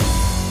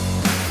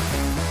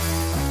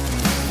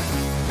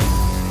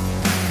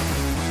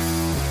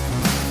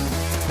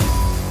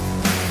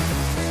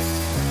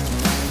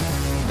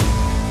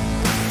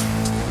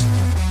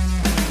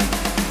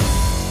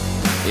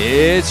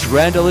It's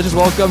Rant Delicious.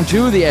 Welcome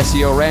to the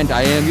SEO Rant.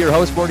 I am your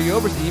host, Mordy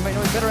Oberstein. You might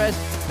know me better as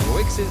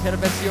Wix's head of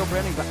SEO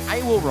branding, but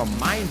I will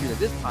remind you that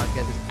this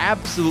podcast has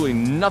absolutely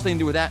nothing to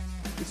do with that.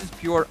 This is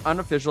pure,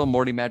 unofficial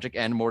Mordy magic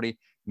and Mordy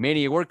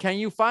mania. Where can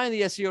you find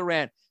the SEO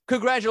Rant?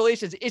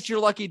 Congratulations. It's your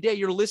lucky day.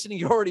 You're listening.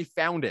 You already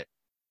found it.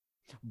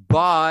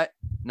 But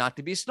not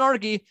to be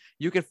snarky,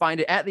 you can find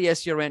it at the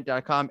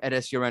SEORant.com, at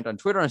SEO Rant on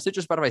Twitter, on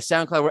Stitcher, Spotify,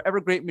 SoundCloud,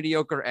 wherever great,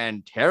 mediocre,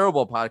 and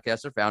terrible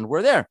podcasts are found.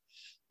 We're there.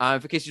 In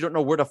case you don't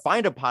know where to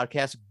find a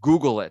podcast,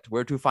 Google it,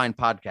 where to find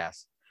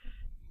podcasts.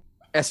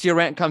 SEO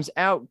Rant comes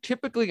out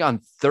typically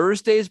on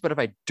Thursdays, but if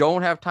I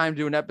don't have time to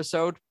do an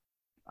episode,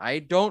 I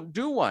don't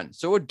do one.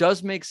 So it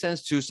does make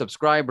sense to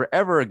subscribe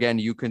wherever, again,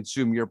 you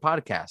consume your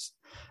podcast,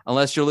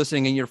 unless you're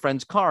listening in your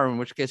friend's car, in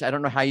which case I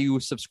don't know how you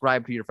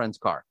subscribe to your friend's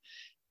car.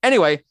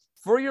 Anyway,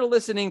 for your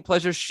listening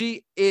pleasure,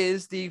 she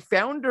is the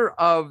founder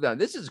of,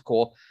 this is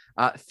cool,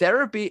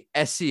 Therapy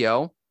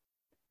SEO.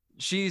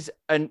 She's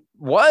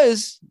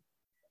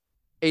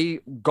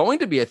going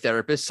to be a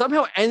therapist,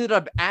 somehow ended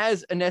up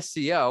as an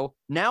SEO,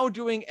 now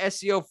doing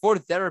SEO for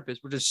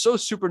therapists, which is so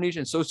super niche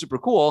and so super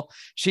cool.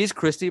 She's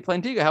Kristie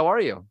Plantinga. How are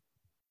you?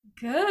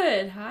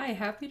 Good. Hi.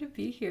 Happy to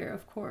be here,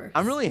 of course.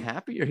 I'm really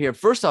happy you're here.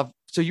 First off,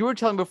 so you were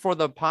telling before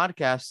the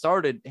podcast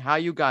started how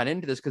you got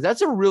into this, because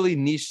that's a really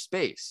niche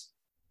space.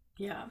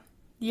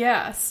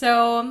 Yeah.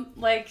 So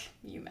like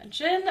you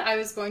mentioned, I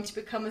was going to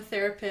become a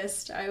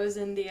therapist. I was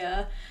in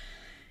the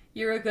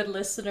You're a Good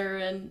Listener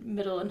in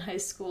middle and high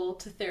school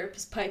to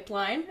therapist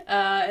pipeline,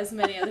 as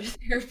many other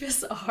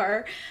therapists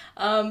are.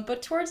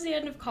 But towards the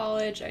end of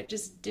college, I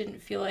just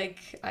didn't feel like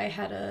I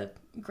had a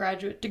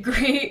graduate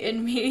degree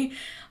in me.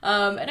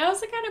 And I was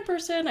the kind of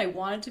person, I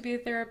wanted to be a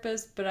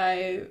therapist, but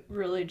I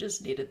really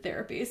just needed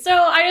therapy. So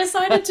I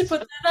decided to put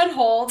that on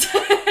hold.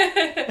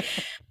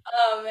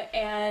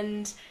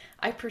 And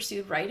I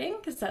pursued writing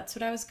because that's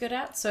what I was good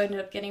at. So I ended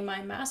up getting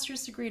my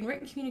master's degree in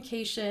written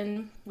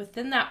communication.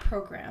 Within that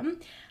program,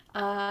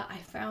 I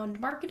found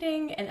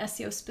marketing and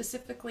SEO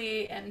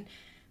specifically, and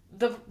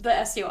the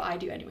SEO I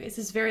do anyways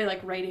is very like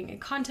writing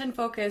and content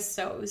focused.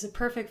 So it was a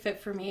perfect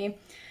fit for me.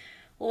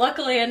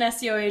 Luckily, an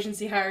SEO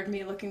agency hired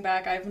me. Looking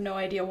back, I have no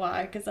idea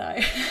why, because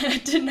I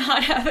did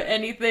not have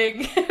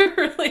anything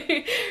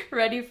really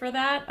ready for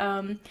that.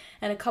 And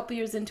a couple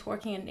years into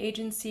working in an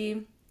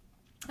agency,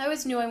 I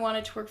always knew I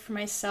wanted to work for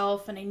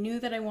myself, and I knew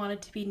that I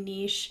wanted to be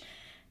niche.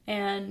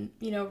 And,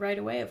 right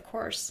away, of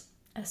course,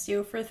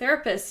 SEO for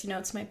therapists,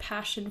 it's my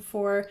passion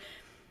for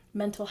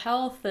mental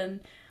health and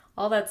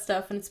all that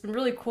stuff. And it's been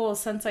really cool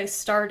since I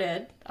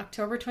started.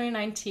 October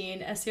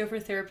 2019, SEO for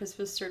therapists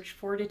was searched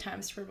 40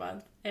 times per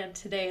month. And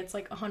today it's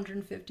like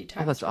 150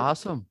 times. Oh, that's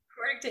awesome.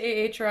 According to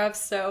Ahrefs.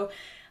 So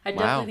I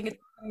definitely think it's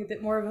a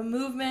bit more of a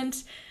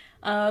movement.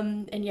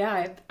 And yeah,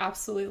 I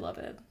absolutely love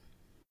it.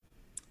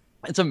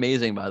 It's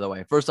amazing, by the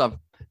way. First off,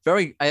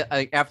 I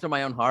after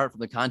my own heart,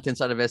 from the content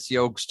side of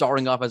SEO,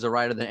 starting off as a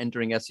writer, then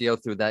entering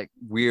SEO through that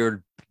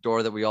weird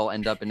door that we all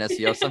end up in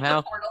SEO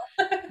somehow.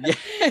 Yeah,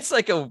 it's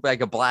like a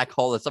black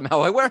hole that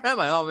somehow, where am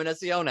I? Oh, I'm in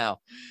SEO now.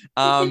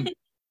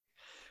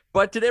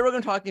 But today we're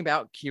going to be talking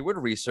about keyword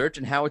research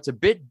and how it's a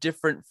bit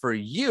different for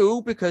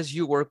you because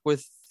you work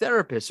with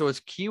therapists. So it's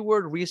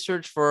keyword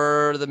research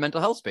for the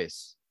mental health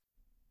space.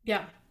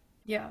 Yeah,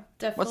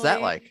 definitely. What's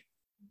that like?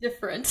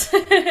 Different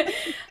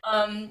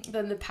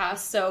than the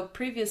past. So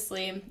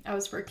previously I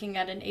was working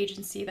at an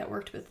agency that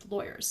worked with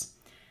lawyers.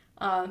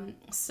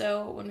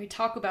 So when we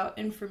talk about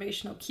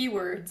informational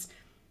keywords,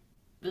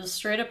 just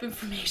straight up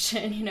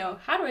information,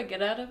 how do I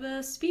get out of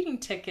a speeding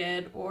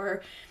ticket?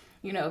 Or,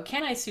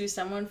 can I sue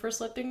someone for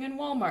slipping in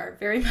Walmart?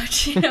 Very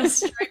much,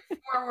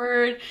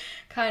 straightforward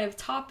kind of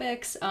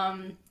topics.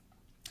 And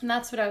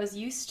that's what I was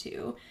used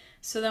to.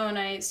 So then when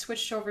I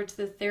switched over to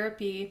the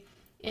therapy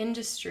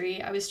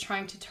industry, I was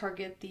trying to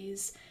target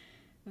these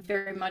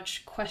very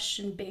much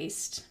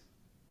question-based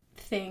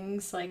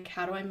things like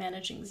how do I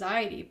manage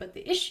anxiety. But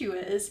the issue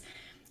is,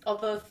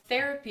 although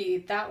therapy,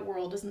 that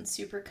world isn't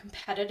super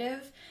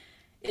competitive,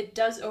 it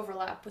does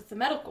overlap with the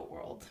medical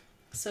world.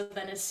 So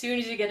then as soon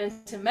as you get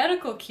into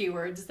medical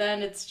keywords,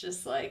 then it's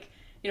just like,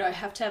 I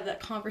have to have that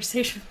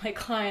conversation with my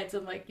clients.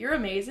 I'm like, you're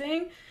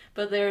amazing,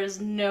 but there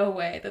is no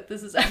way that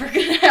this is ever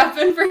going to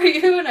happen for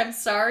you. And I'm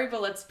sorry,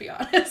 but let's be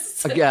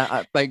honest.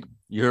 Yeah,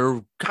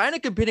 you're kind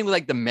of competing with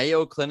like the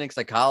Mayo Clinic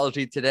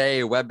Psychology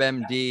Today,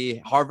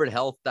 WebMD,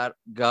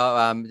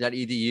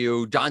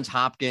 HarvardHealth.edu, Johns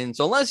Hopkins.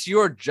 So unless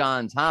you're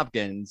Johns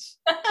Hopkins,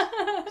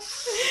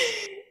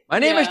 my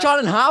name is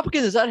John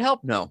Hopkins. Does that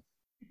help? No.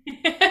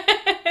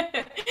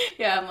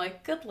 Yeah, I'm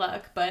like, good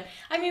luck. But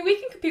I mean, we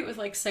can compete with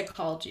like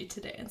Psychology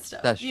Today and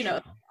stuff. That's true.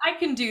 I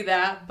can do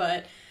that,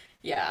 but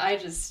yeah,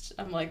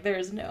 I'm like,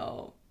 there's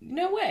no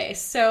way.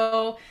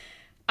 So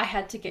I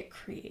had to get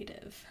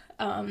creative.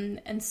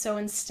 And so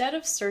instead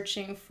of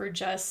searching for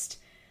just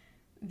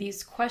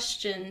these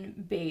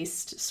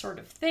question-based sort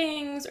of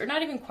things, or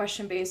not even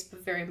question-based,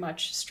 but very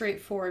much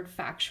straightforward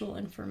factual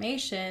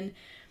information,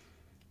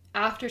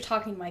 after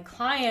talking to my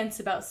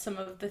clients about some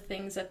of the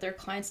things that their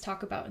clients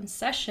talk about in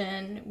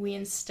session, we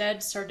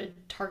instead started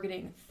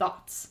targeting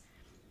thoughts.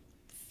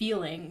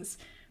 feelings,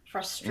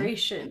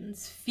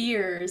 frustrations,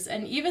 fears,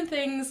 and even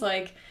things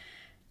like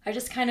I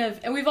just kind of,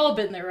 and we've all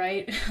been there,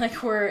 right?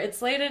 Like where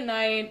it's late at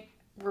night,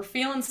 we're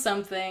feeling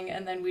something,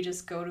 and then we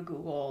just go to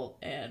Google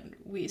and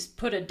we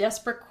put a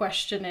desperate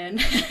question in.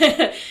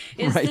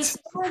 Is Right. this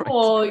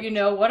normal? Right. You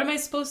know, what am I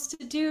supposed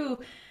to do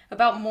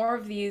about more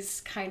of these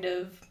kind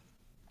of,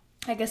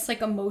 I guess,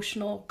 like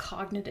emotional,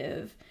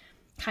 cognitive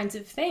kinds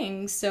of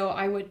things? So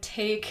I would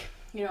take,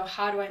 you know,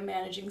 how do I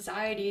manage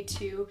anxiety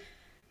to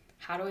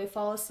how do I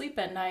fall asleep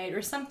at night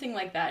or something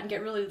like that and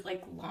get really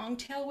like long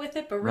tail with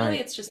it. But really, Right.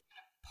 it's just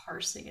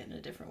parsing it in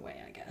a different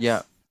way, I Yeah.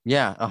 guess.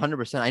 Yeah.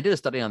 100%. I did a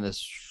study on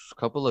this a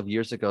couple of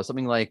years ago,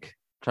 something like,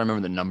 trying to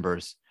remember the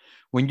numbers.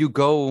 When you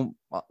go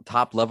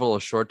top level or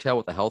short tail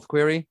with a health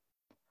query,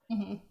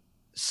 Hmm.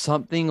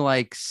 something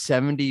like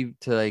 70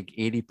 to like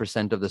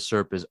 80% of the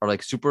SERP are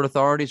like super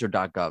authorities or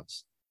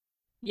 .govs.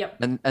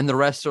 Yep. And the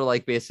rest are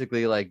like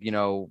basically like,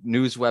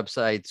 news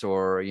websites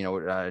or,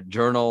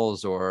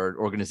 journals or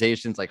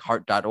organizations like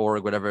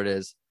heart.org, whatever it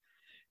is.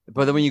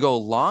 But then when you go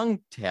long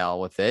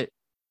tail with it,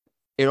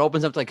 it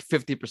opens up to like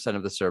 50%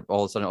 of the SERP.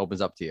 All of a sudden it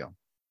opens up to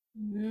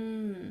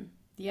you,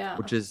 Yeah.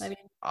 which is I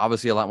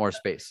obviously a lot more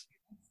space.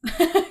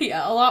 mean,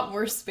 yeah, a lot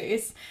more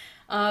space.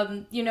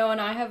 You know, and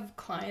I have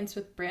clients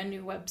with brand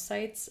new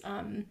websites.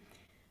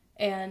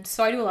 And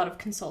so I do a lot of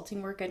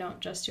consulting work. I don't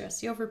just do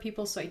SEO for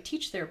people. So I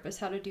teach therapists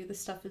how to do this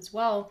stuff as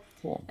well.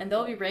 Cool. And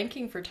they'll be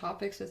ranking for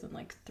topics within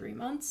like 3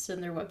 months,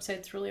 and their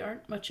websites really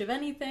aren't much of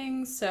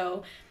anything.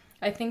 So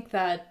I think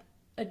that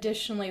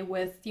additionally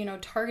with, you know,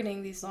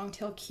 targeting these long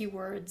tail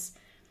keywords,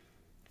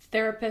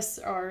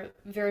 therapists are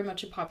very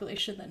much a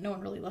population that no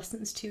one really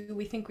listens to.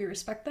 We think we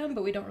respect them,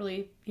 but we don't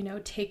really, you know,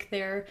 take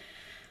their,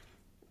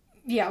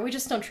 yeah, we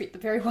just don't treat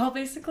them very well,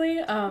 basically.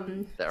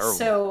 Terrible.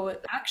 So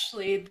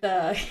actually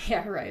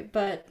yeah, right.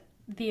 But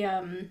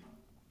the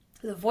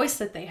voice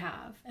that they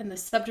have and the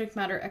subject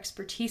matter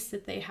expertise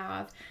that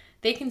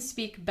they can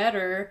speak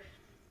better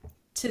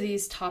to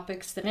these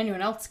topics than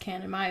anyone else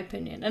can, in my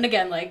opinion. And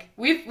again, like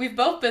we've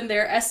both been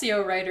there,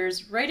 SEO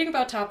writers writing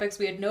about topics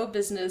we had no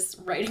business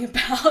writing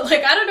about.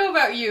 Like I don't know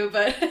about you,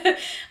 but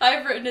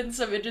I've written in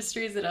some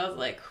industries that I was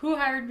like, who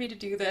hired me to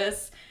do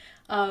this?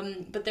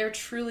 But they're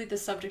truly the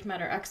subject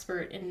matter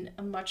expert in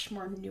a much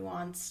more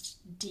nuanced,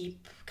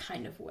 deep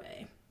kind of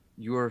way.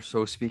 You are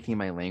so speaking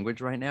my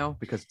language right now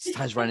because it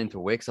ties right into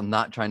Wix. I'm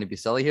not trying to be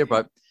silly here,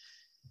 but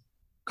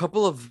a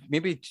couple of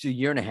maybe a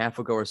year and a half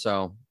ago or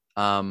so,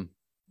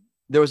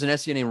 there was an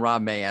SEO named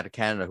Rob May out of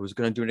Canada who was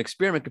going to do an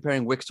experiment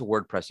comparing Wix to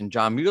WordPress. And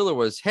John Mueller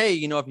was, hey,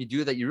 if you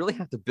do that, you really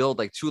have to build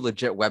like two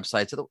legit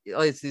websites.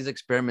 Otherwise, these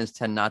experiments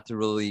tend not to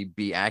really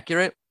be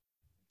accurate.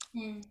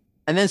 Mm.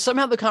 And then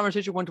somehow the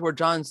conversation went to where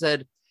John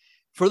said,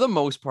 for the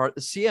most part,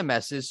 the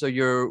CMSs, so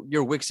your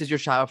Wixes, your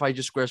Shopify,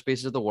 your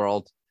Squarespaces of the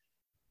world,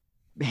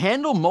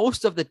 handle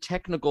most of the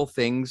technical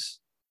things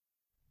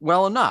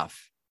well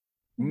enough,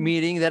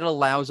 meaning that it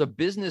allows a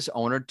business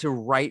owner to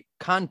write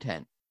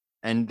content.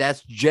 And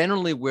that's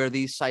generally where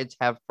these sites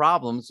have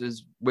problems,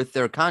 is with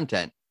their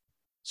content.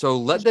 So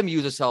let them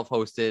use a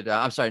self-hosted,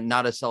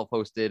 not a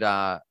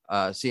self-hosted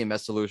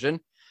CMS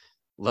solution.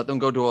 Let them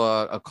go to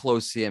a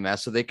closed CMS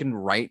so they can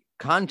write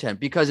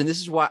content. Because, and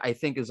this is what I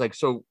think is like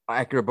so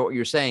accurate about what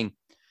you're saying,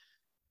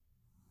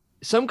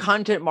 some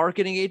content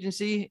marketing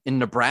agency in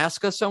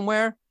Nebraska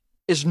somewhere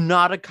is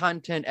not a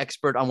content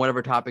expert on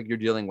whatever topic you're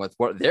dealing with.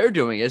 What they're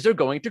doing is they're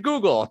going to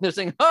Google. They're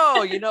saying,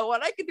 oh, you know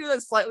what? I can do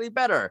that slightly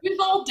better. We've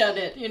all done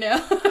it, you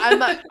know? I'm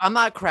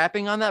not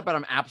crapping on that, but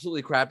I'm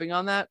absolutely crapping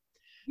on that.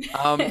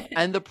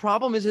 And the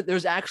problem is that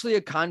there's actually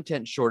a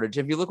content shortage.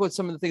 If you look at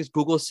some of the things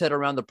Google said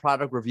around the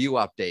product review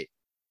update,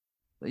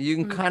 you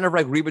can kind of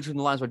like read between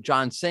the lines what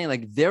John's saying.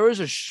 Like there is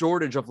a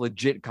shortage of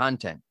legit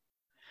content.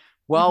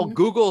 Well,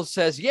 Google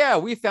says, yeah,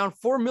 we found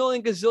 4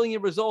 million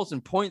gazillion results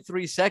in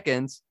 0.3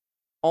 seconds.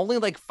 Only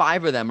like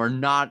 5 of them are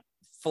not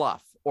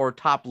fluff or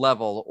top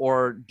level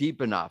or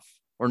deep enough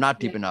or not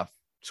deep enough.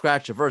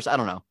 Scratch the verse. I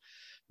don't know.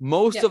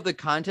 Most of the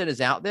content is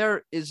out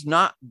there is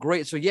not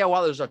great. So yeah,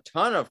 while there's a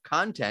ton of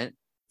content,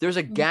 there's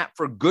a gap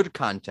for good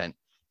content.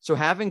 So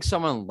having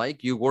someone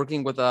like you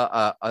working with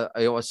a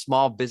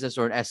small business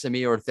or an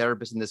SME or a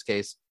therapist in this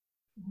case,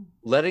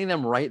 letting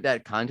them write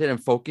that content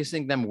and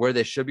focusing them where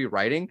they should be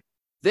writing,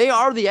 they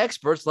are the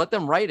experts. Let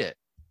them write it.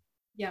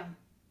 Yeah.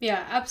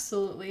 Yeah,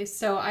 absolutely.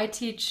 So I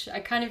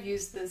kind of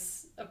use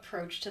this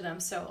approach to them.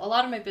 So a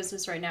lot of my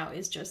business right now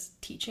is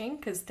just teaching,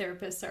 because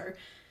therapists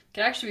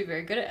can actually be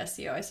very good at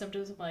SEO. I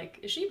sometimes am like,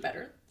 is she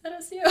better at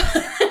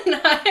SEO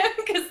than I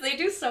am? Because they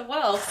do so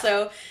well.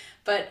 So,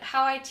 but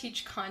how I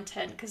teach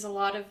content, because a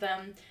lot of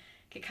them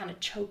get kind of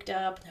choked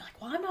up and they're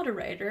like, well, I'm not a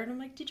writer. And I'm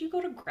like, did you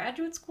go to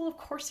graduate school? Of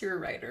course you're a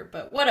writer,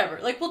 but whatever.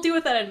 Like, we'll deal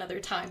with that another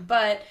time.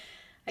 But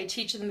I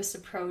teach them this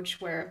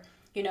approach where,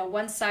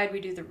 one side we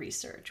do the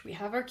research. We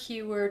have our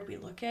keyword. We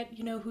look at,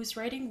 who's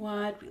writing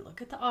what. We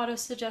look at the auto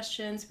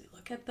suggestions. We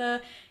look at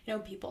the,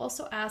 people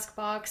also ask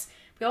box.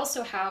 We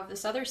also have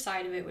this other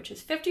side of it, which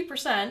is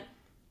 50%,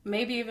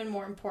 maybe even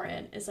more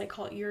important, is I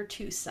call it your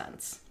 2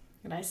 cents.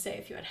 And I say,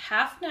 if you had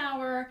half an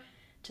hour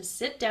to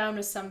sit down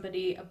with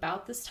somebody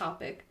about this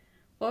topic,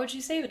 what would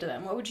you say to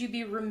them? What would you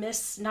be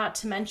remiss not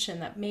to mention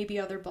that maybe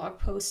other blog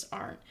posts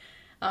aren't?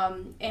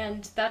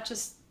 And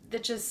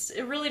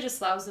it really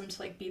just allows them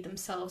to like be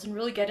themselves and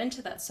really get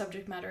into that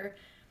subject matter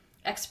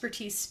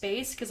expertise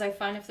space, because I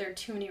find if there are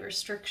too many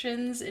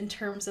restrictions in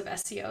terms of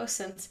SEO,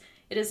 since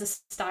it is a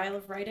style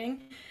of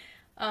writing,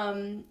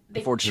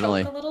 they choke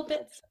a little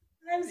bit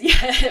sometimes.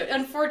 Yeah,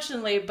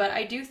 unfortunately, but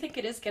I do think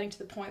it is getting to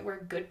the point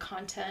where good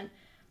content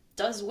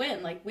does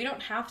win. Like, we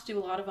don't have to do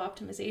a lot of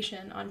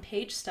optimization on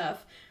page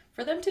stuff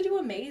for them to do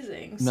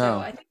amazing. No. So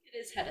I think it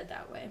is headed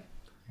that way.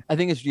 I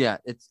think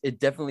it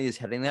definitely is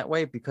heading that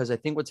way, because I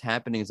think what's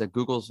happening is that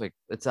Google's like,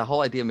 it's the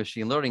whole idea of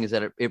machine learning is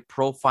that it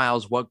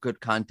profiles what good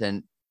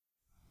content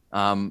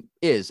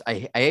is.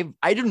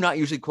 I do not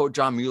usually quote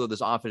John Mueller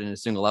this often in a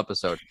single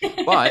episode,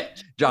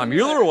 but John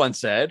Mueller once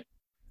said,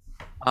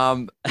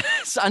 on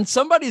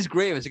somebody's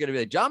grave, it's going to be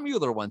like, John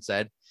Mueller once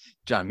said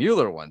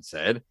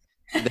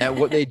that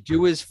what they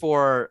do is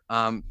for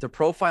to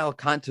profile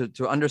content,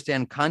 to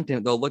understand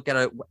content, they'll look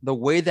at the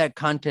way that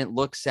content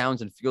looks,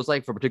 sounds, and feels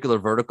like for a particular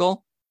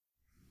vertical,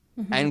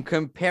 and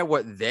compare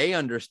what they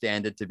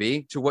understand it to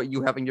be to what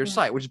you have in your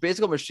site, which is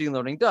basically what machine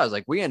learning does.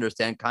 Like, we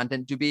understand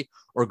content to be,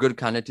 or good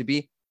content to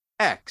be,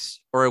 X,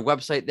 or a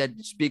website that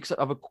speaks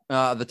of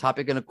the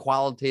topic in a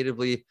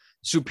qualitatively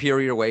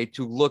superior way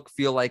to look,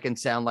 feel like, and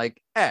sound like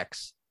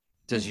X.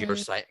 Does your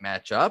site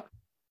match up?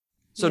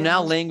 So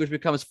now language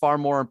becomes far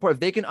more important.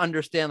 If they can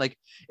understand, like,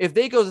 if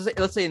they go,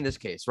 let's say in this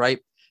case, right,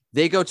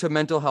 they go to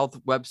mental health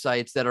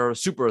websites that are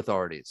super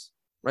authorities,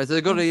 right? So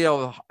they go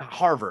to,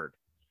 Harvard.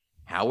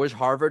 How is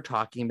Harvard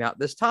talking about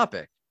this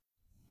topic?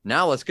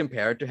 Now let's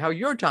compare it to how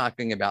you're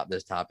talking about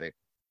this topic.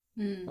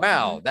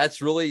 Wow,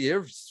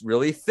 you're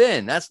really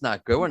thin. That's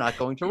not good. We're not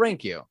going to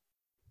rank you.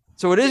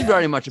 So it is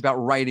very much about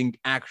writing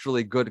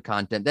actually good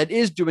content that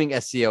is doing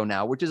SEO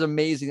now, which is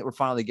amazing that we're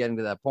finally getting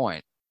to that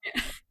point.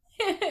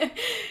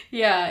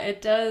 Yeah,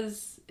 it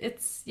does.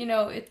 It's,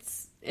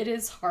 it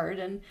is hard.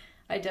 And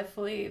I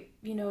definitely,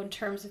 in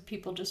terms of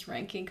people just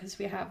ranking because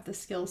we have the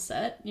skill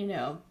set,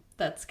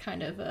 that's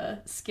kind of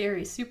a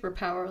scary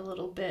superpower a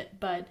little bit.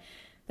 But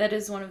that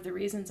is one of the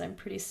reasons I'm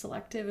pretty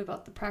selective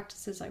about the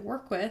practices I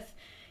work with.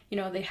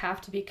 They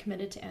have to be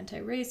committed to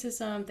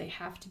anti-racism. They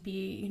have to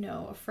be,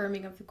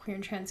 affirming of the queer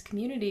and trans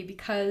community,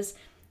 because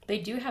they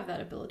do have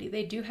that ability.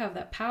 They do have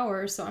that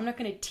power. So I'm not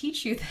going to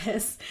teach you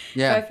this.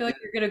 Yeah. So I feel like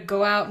you're going to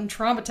go out and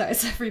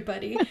traumatize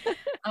everybody.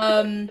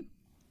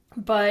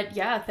 But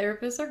yeah,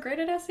 therapists are great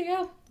at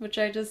SEO, which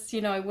I just,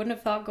 I wouldn't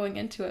have thought going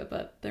into it,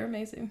 but they're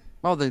amazing.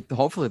 Well,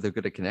 hopefully they're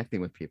good at connecting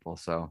with people.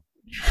 So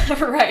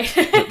right.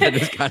 That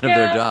is kind of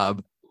their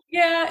job.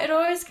 Yeah. It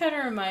always kind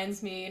of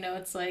reminds me,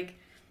 it's like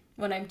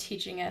when I'm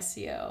teaching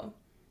SEO,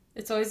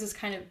 it's always this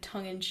kind of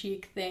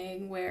tongue-in-cheek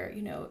thing where,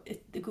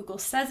 the Google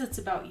says it's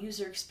about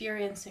user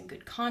experience and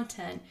good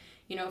content,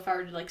 if I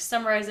were to like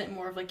summarize it in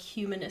more of like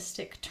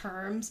humanistic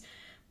terms,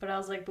 but I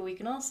was like, but we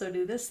can also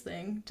do this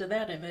thing to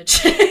that image,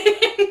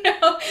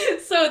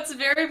 so it's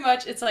very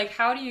much, it's like,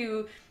 how do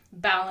you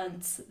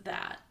balance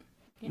that?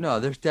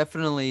 No, there's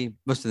definitely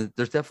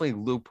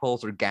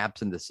loopholes or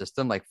gaps in the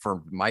system. Like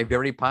for my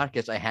very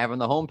podcast I have on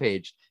the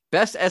homepage,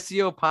 best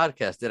SEO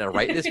podcast. Did I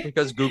write this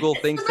because Google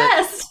thinks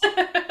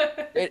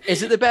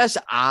is it the best?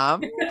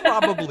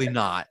 Probably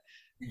not.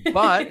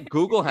 But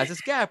Google has this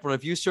gap where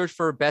if you search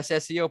for best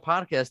SEO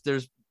podcast,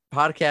 there's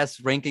podcasts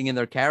ranking in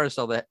their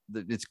carousel that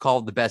it's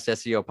called the best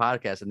SEO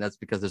podcast, and that's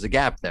because there's a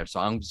gap there. So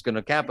I'm just going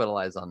to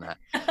capitalize on that.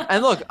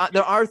 And look,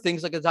 there are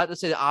things like, it's not to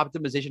say that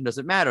optimization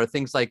doesn't matter.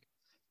 Things like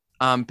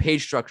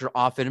page structure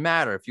often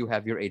matter. If you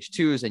have your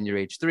H2s and your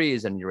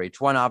H3s and your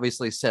H1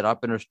 obviously set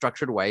up in a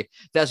structured way,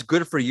 that's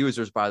good for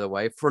users, by the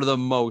way, for the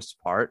most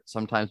part.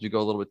 Sometimes we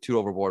go a little bit too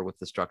overboard with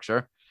the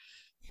structure.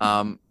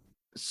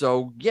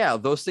 So yeah,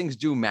 those things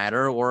do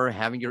matter, or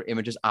having your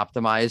images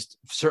optimized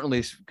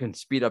certainly can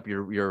speed up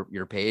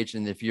your page.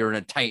 And if you're in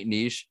a tight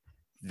niche,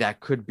 that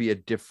could be a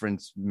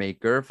difference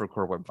maker for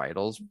Core Web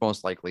Vitals.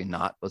 Most likely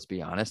not, let's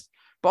be honest.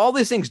 But all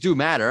these things do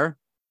matter.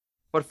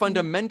 But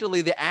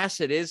fundamentally, the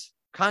asset is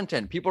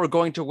content. People are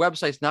going to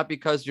websites not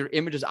because your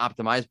image is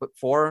optimized, but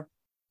for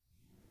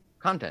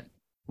content,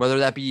 whether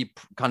that be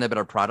content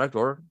about a product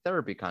or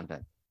therapy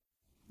content.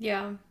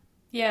 Yeah.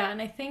 And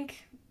I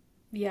think,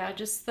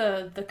 just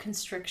the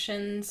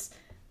constrictions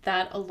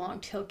that a long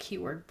tail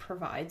keyword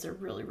provides are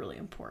really, really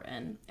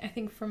important. I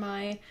think for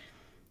my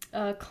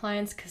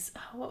clients, because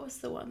what was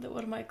the one that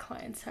one of my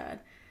clients had?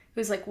 It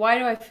was like, why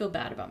do I feel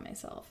bad about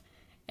myself?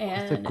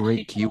 And that's a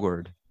great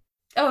keyword.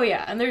 Oh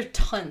yeah, and there's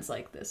tons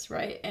like this,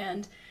 right?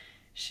 And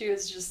she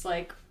was just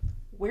like,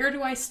 where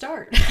do I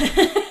start?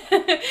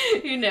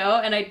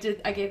 And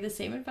I gave the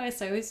same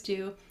advice I always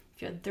do.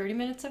 If you had 30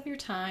 minutes of your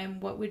time,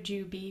 what would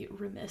you be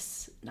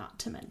remiss not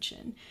to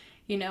mention?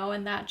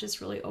 And that just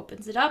really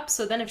opens it up.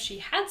 So then if she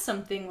had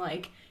something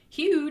like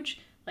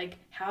huge, like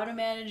how to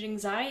manage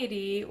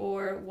anxiety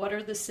or what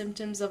are the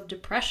symptoms of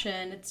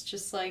depression, it's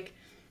just like,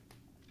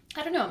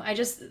 I don't know. I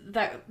just,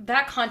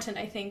 that content,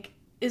 I think,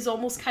 is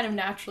almost kind of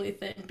naturally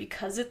thin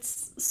because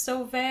it's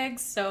so vague.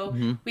 So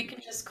Mm-hmm. we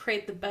can just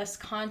create the best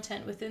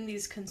content within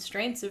these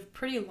constraints of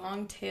pretty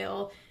long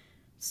tail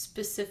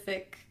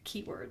specific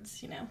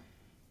keywords, you know?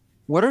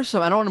 What are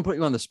some, I don't want to put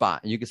you on the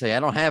spot. You can say, I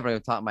don't have it on the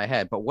top of my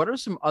head, but what are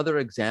some other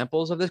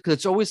examples of this? Because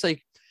it's always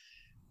like,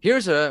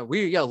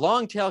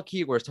 long tail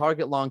keywords,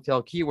 target long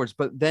tail keywords,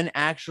 but then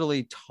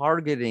actually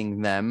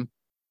targeting them.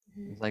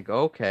 Mhm. It's like,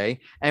 okay.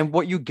 And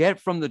what you get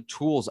from the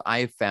tools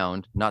I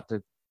found, not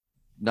to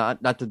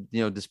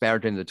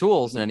disparage the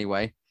tools in any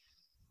way,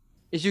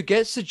 is you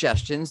get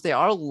suggestions. They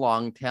are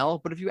long tail,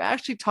 but if you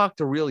actually talk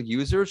to real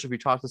users, or if you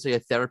talk to, say, a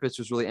therapist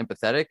who's really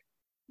empathetic,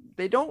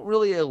 they don't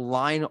really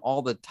align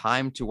all the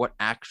time to what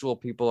actual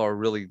people are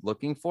really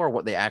looking for,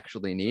 what they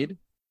actually need.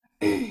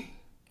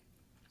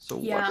 So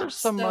what Yeah, are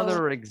some so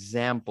other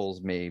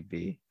examples,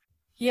 maybe?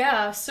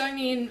 yeah, so I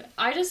mean,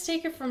 I just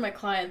take it from my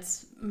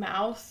client's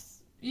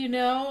mouth.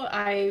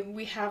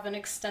 We have an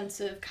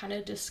extensive kind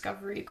of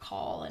discovery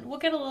call and we'll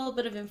get a little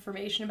bit of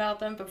information about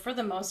them, but for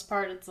the most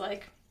part, it's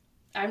like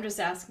I'm just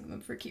asking them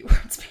for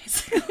keywords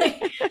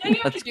basically. I think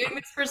after That's doing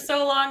this for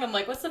so long, I'm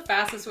like, what's the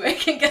fastest way I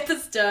can get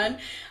this done?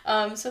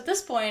 So at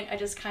this point, I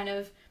just kind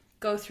of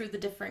go through the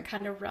different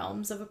kind of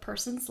realms of a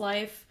person's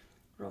life,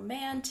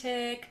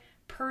 romantic,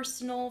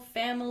 personal,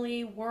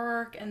 family,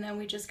 work, and then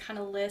we just kind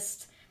of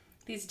list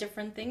these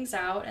different things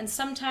out. And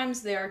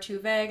sometimes they are too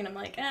vague, and I'm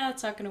like,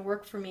 it's not going to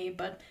work for me,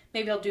 but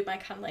maybe I'll do my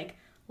kind of like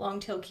long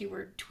tail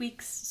keyword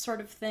tweaks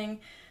sort of thing.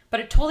 But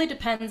it totally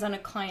depends on a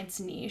client's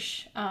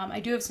niche. I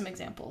do have some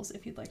examples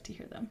if you'd like to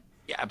hear them.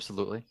 Yeah,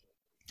 absolutely.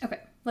 Okay,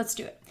 let's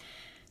do it.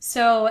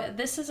 So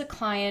this is a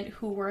client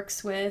who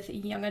works with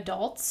young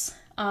adults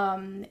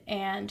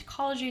and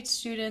college age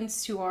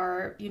students who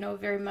are,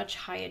 very much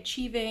high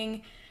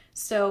achieving.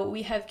 So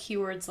we have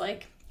keywords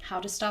like how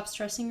to stop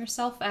stressing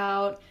yourself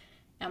out,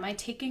 am I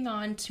taking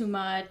on too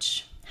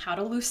much, how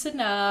to loosen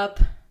up,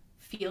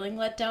 feeling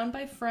let down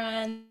by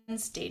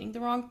friends, dating the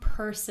wrong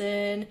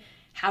person,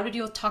 how to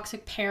deal with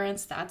toxic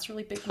parents. That's a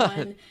really big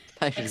one.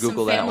 I should Like some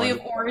Google that family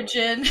one. of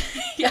origin.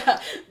 Yeah,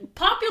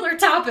 popular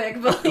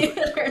topic, believe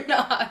it or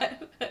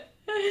not.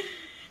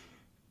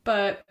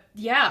 But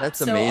yeah, That's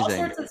so all amazing.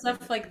 sorts of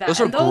stuff like that. Those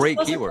are And those great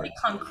those are pretty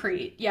keywords.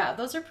 concrete. Yeah,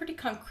 those are pretty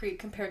concrete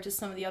compared to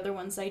some of the other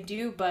ones I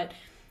do, but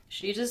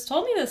she just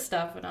told me this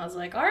stuff and I was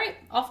like, all right,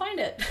 I'll find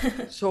it.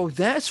 So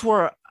that's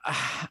where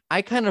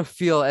I kind of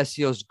feel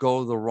SEOs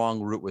go the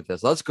wrong route with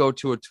this. Let's go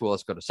to a tool.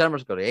 Let's go to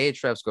Semrush, go to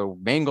Ahrefs, go to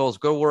Mangles,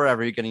 go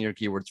wherever you're getting your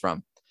keywords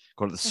from.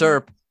 Go to the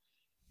Mhm. SERP.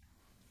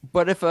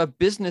 But if a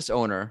business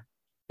owner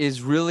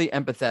is really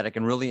empathetic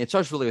and really, it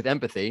starts really with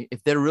empathy,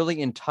 if they're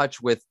really in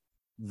touch with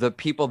the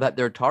people that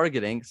they're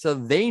targeting, so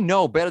they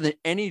know better than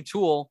any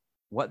tool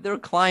what their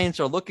clients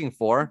are looking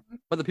for,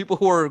 what the people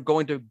who are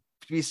going to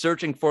be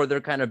searching for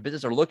their kind of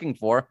business are looking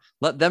for,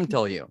 let them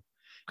tell you.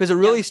 Because it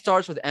Yeah. really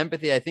starts with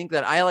empathy. I think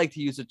that I like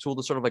to use a tool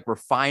to sort of like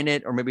refine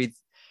it, or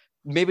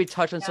maybe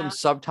touch on some Yeah.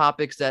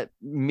 subtopics that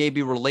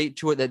maybe relate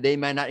to it that they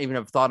might not even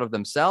have thought of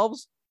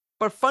themselves.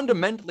 But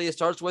fundamentally, it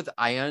starts with,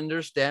 I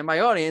understand my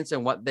audience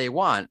and what they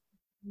want.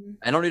 Mhm.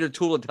 I don't need a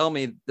tool to tell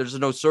me there's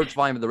no search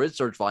volume, but there is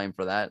search volume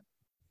for that.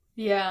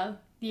 Yeah.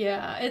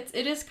 Yeah.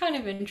 It is kind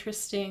of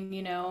interesting,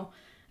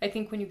 I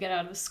think when you get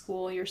out of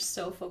school, you're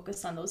so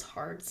focused on those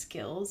hard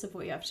skills of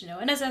what you have to know.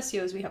 And as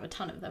SEOs, we have a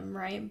ton of them,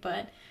 right?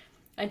 But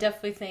I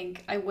definitely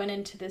think I went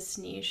into this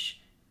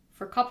niche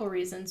for a couple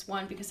reasons.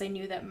 One, because I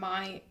knew that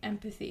my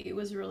empathy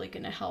was really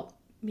going to help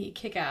me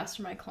kick ass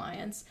for my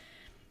clients.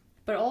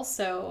 But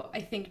also,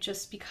 I think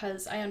just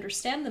because I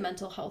understand the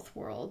mental health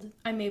world,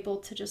 I'm able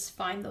to just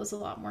find those a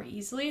lot more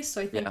easily.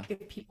 So I Yeah.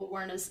 think if people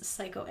weren't as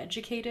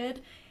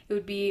psychoeducated, it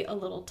would be a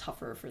little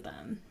tougher for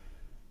them.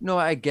 No,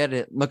 I get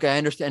it. Look, I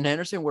understand. I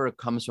understand where it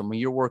comes from. When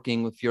you're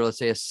working with let's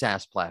say, a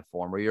SaaS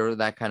platform, or you're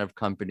that kind of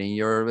company,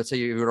 let's say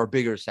you're a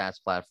bigger SaaS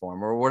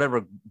platform, or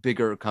whatever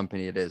bigger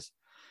company it is.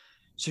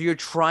 So you're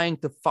trying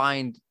to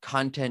find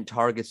content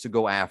targets to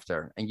go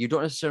after, and you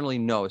don't necessarily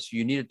know. So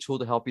you need a tool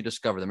to help you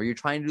discover them, or you're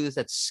trying to do this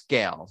at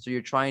scale. So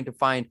you're trying to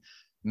find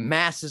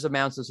massive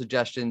amounts of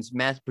suggestions,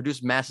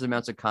 produce massive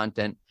amounts of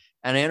content.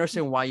 And I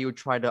understand why you would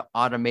try to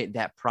automate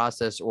that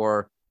process,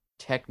 or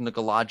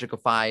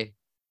technologicify,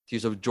 to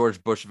use a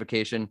George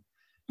Bushification,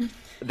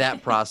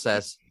 that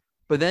process.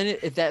 But then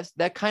if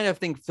that kind of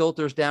thing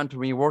filters down to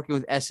when you're working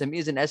with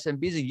SMEs and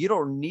SMBs, you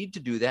don't need to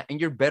do that, and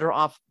you're better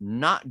off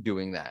not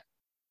doing that.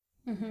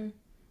 Hmm.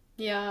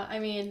 Yeah, I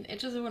mean, it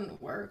just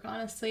wouldn't work,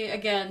 honestly.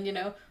 Again,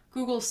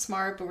 Google's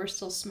smart, but we're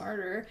still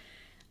smarter.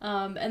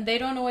 And they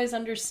don't always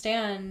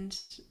understand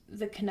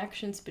the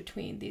connections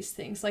between these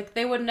things. Like,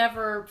 they would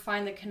never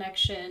find the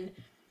connection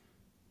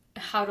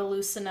how to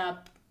loosen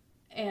up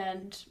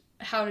and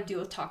how to deal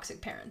with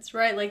toxic parents,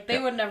 right? Like, they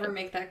Yeah. would never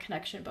make that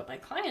connection, but my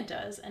client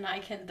does. And I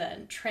can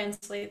then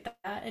translate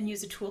that and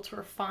use a tool to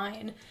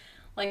refine,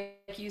 like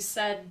you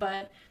said,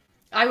 but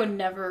I would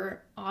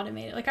never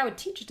automate it. Like, I would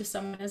teach it to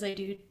someone as I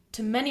do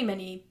to many,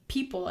 many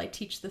people. I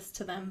teach this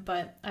to them,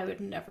 but I would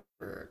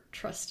never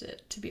trust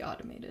it to be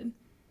automated.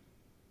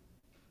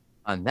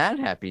 On that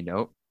happy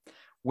note,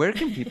 where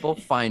can people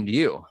find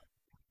you?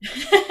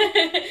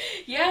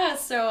 Yeah,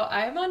 so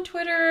I'm on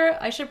Twitter.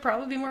 I should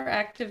probably be more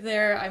active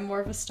there. I'm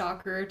more of a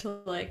stalker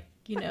to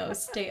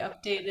stay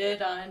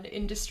updated on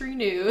industry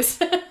news.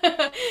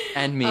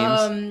 And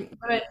memes.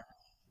 But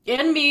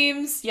and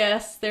memes,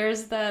 yes,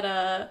 there's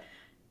that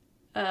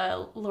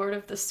Lord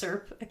of the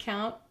Serp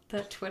account,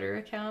 that Twitter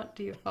account.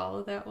 Do you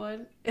follow that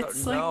one? Oh,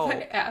 It's like my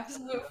no.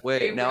 absolute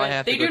Wait, now I favorite.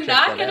 have to They go do check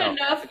not that get out.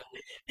 enough.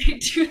 They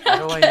do How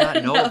do not I get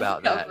not know enough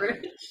about that?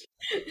 coverage.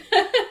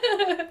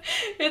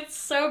 It's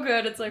so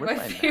good. It's like Where's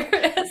my my mouse?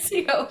 favorite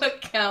SEO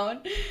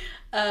account.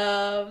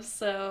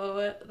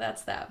 So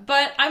that's that.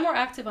 But I'm more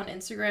active on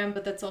Instagram,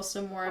 but that's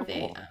also more Oh, of a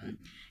cool.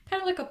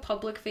 kind of like a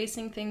public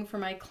facing thing for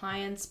my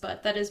clients,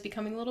 but that is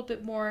becoming a little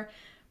bit more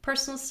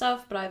personal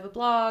stuff. But I have a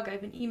blog, I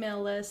have an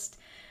email list.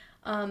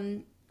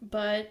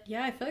 But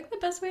yeah, I feel like the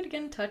best way to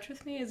get in touch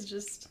with me is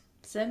just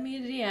send me a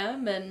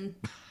DM, and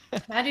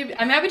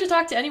I'm happy to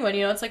talk to anyone.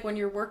 It's like when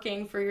you're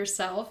working for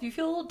yourself, you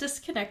feel a little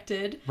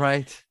disconnected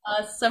Right.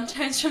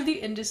 sometimes from the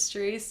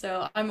industry.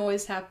 So I'm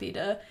always happy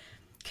to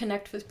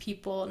connect with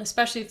people, and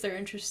especially if they're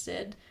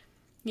interested,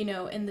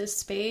 in this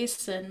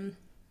space. And,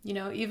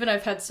 even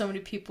I've had so many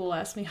people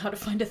ask me how to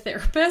find a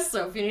therapist.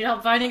 So if you need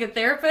help finding a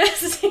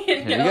therapist, Here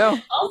you go.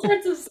 all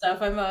sorts of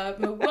stuff. I'm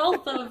a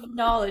wealth of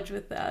knowledge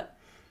with that.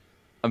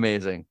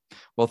 Amazing.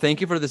 Well, thank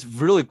you for this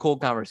really cool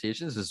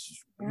conversation. This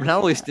is not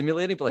only Yeah.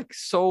 stimulating, but like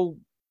so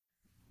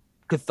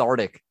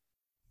cathartic,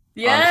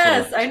 honestly.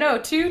 Yes, I know.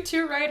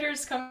 Two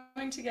writers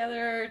coming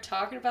together,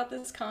 talking about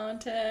this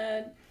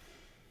content.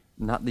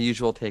 Not the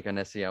usual take on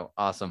SEO.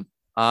 Awesome.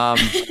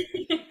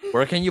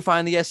 Where can you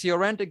find the SEO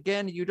Rant?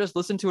 Again, you just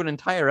listened to an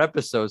entire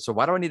episode, so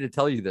why do I need to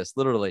tell you this?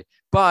 Literally.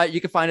 But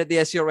you can find it at the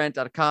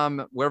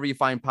SEOrant.com, wherever you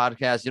find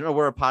podcasts. You don't know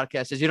where a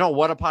podcast is. You don't know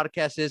what a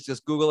podcast is.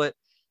 Just Google it.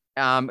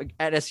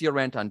 At SEO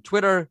Rant on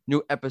Twitter.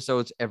 New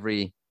episodes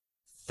every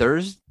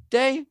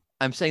Thursday.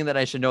 I'm saying that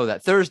I should know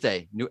that.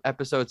 Thursday. New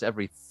episodes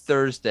every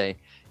Thursday.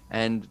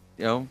 And,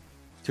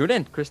 tune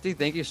in. Kristie,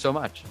 thank you so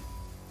much.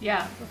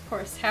 Yeah, of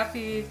course.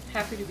 Happy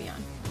to be on.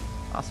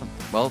 Awesome.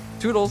 Well,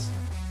 toodles.